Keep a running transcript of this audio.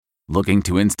Looking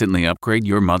to instantly upgrade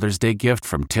your Mother's Day gift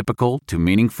from typical to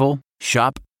meaningful?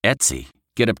 Shop Etsy.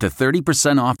 Get up to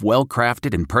 30% off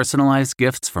well-crafted and personalized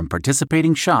gifts from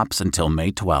participating shops until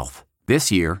May 12th. This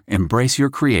year, embrace your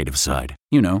creative side.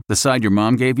 You know, the side your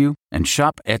mom gave you. And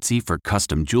shop Etsy for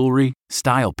custom jewelry,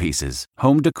 style pieces,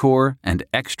 home decor, and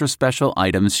extra special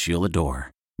items she'll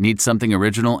adore. Need something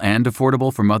original and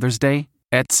affordable for Mother's Day?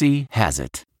 Etsy has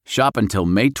it. Shop until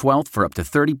May 12th for up to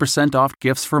 30% off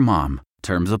gifts for mom.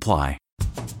 Terms apply.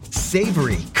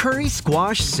 Savory curry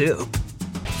squash soup.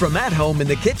 From at home in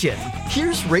the kitchen,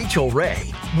 here's Rachel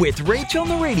Ray with Rachel on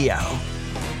the Radio.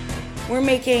 We're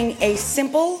making a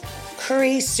simple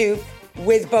curry soup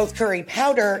with both curry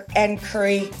powder and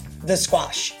curry the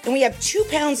squash. And we have 2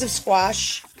 pounds of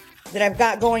squash that I've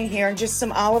got going here, and just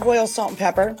some olive oil, salt, and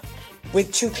pepper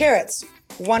with 2 carrots,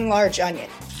 1 large onion.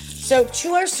 So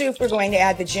to our soup, we're going to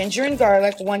add the ginger and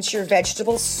garlic once your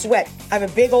vegetables sweat. I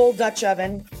have a big old Dutch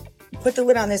oven. Put the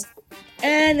lid on this.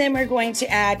 And then we're going to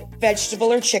add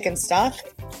vegetable or chicken stock.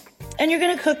 And you're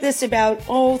going to cook this about,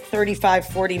 35,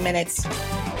 40 minutes.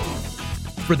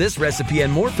 For this recipe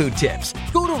and more food tips,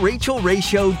 go to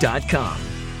RachelRayShow.com.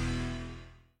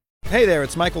 Hey there,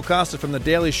 it's Michael Costa from The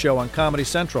Daily Show on Comedy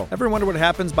Central. Ever wonder what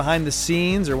happens behind the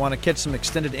scenes or want to catch some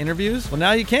extended interviews? Well,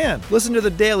 now you can. Listen to The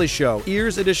Daily Show,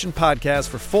 Ears Edition podcast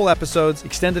for full episodes,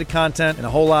 extended content, and a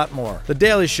whole lot more. The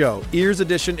Daily Show, Ears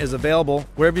Edition is available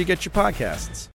wherever you get your podcasts.